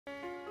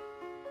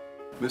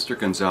Mr.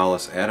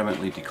 Gonzalez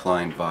adamantly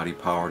declined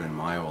body-powered and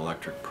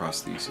myoelectric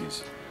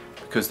prostheses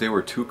because they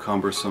were too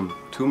cumbersome,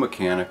 too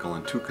mechanical,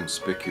 and too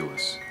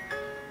conspicuous.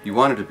 He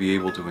wanted to be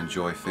able to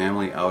enjoy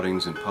family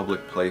outings in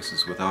public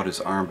places without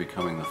his arm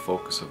becoming the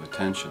focus of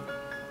attention.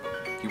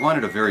 He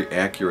wanted a very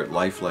accurate,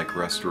 lifelike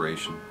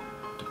restoration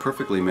to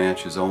perfectly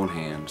match his own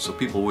hand so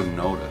people wouldn't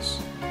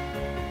notice.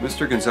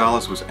 Mr.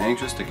 Gonzalez was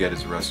anxious to get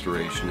his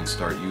restoration and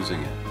start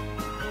using it.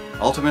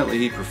 Ultimately,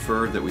 he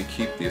preferred that we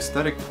keep the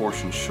aesthetic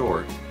portion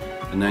short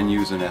and then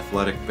use an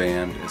athletic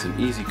band as an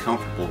easy,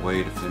 comfortable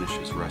way to finish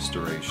his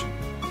restoration.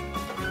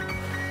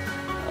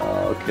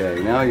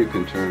 Okay, now you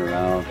can turn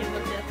around.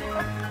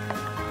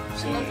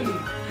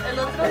 El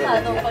otro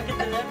lado, para que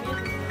te vea bien.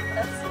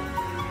 Así.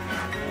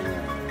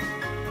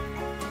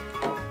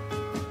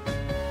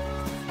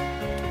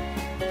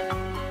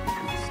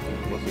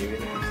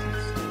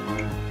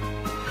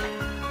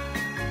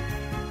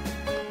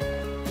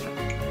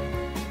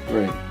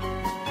 Great.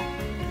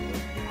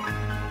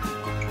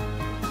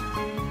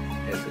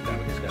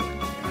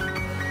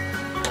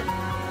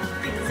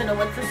 He doesn't know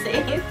what to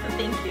say, so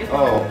thank you.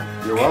 Oh,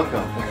 you're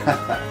welcome.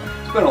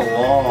 It's been a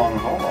long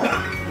haul,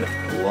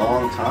 a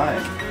long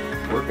time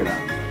working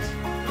on this.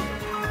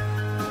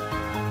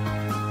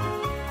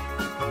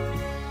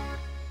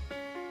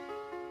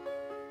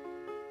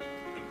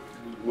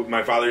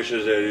 My father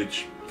says that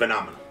it's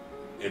phenomenal.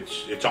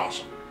 It's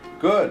awesome.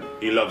 Good.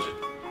 He loves it.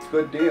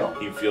 Good deal.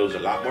 He feels a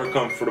lot more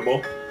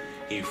comfortable.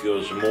 He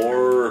feels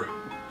more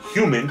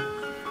human.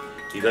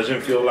 He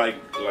doesn't feel like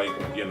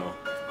you know,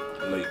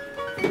 like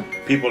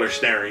people are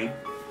staring.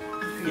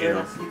 You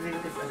know.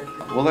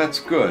 Well, that's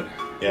good.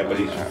 Yeah, but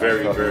he's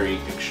very, very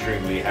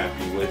extremely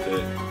happy with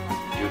it.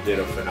 You did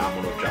a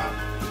phenomenal job.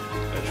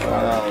 That's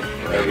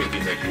for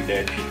everything that you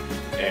did.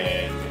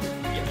 And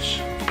yes,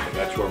 so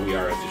that's where we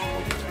are at this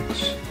point in time.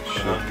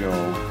 Should go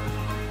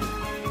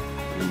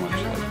pretty much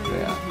like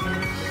that.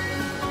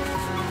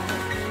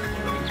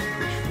 Just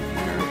push from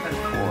there to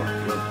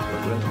 4.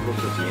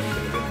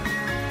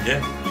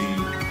 Yeah.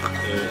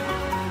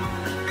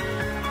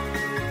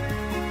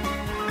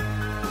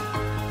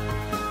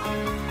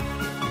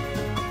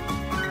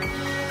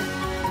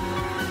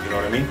 You know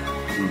what I mean?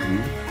 Mm-hmm.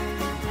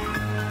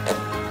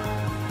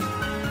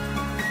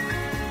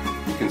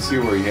 You can see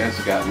where he has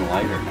gotten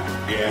lighter now.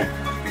 Yeah.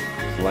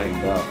 It's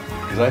lightened up.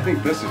 Because I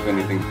think this, if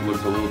anything,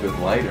 looked a little bit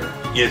lighter.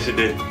 Yes, it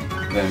did.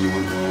 Than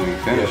when we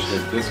finished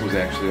it. This was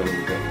actually a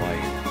little bit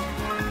light.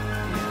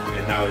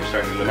 And now they're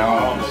starting to look now I'm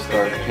going to almost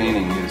start like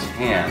painting his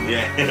hand.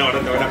 Yeah, no, te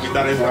van a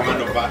pintar esta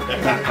mano, pa.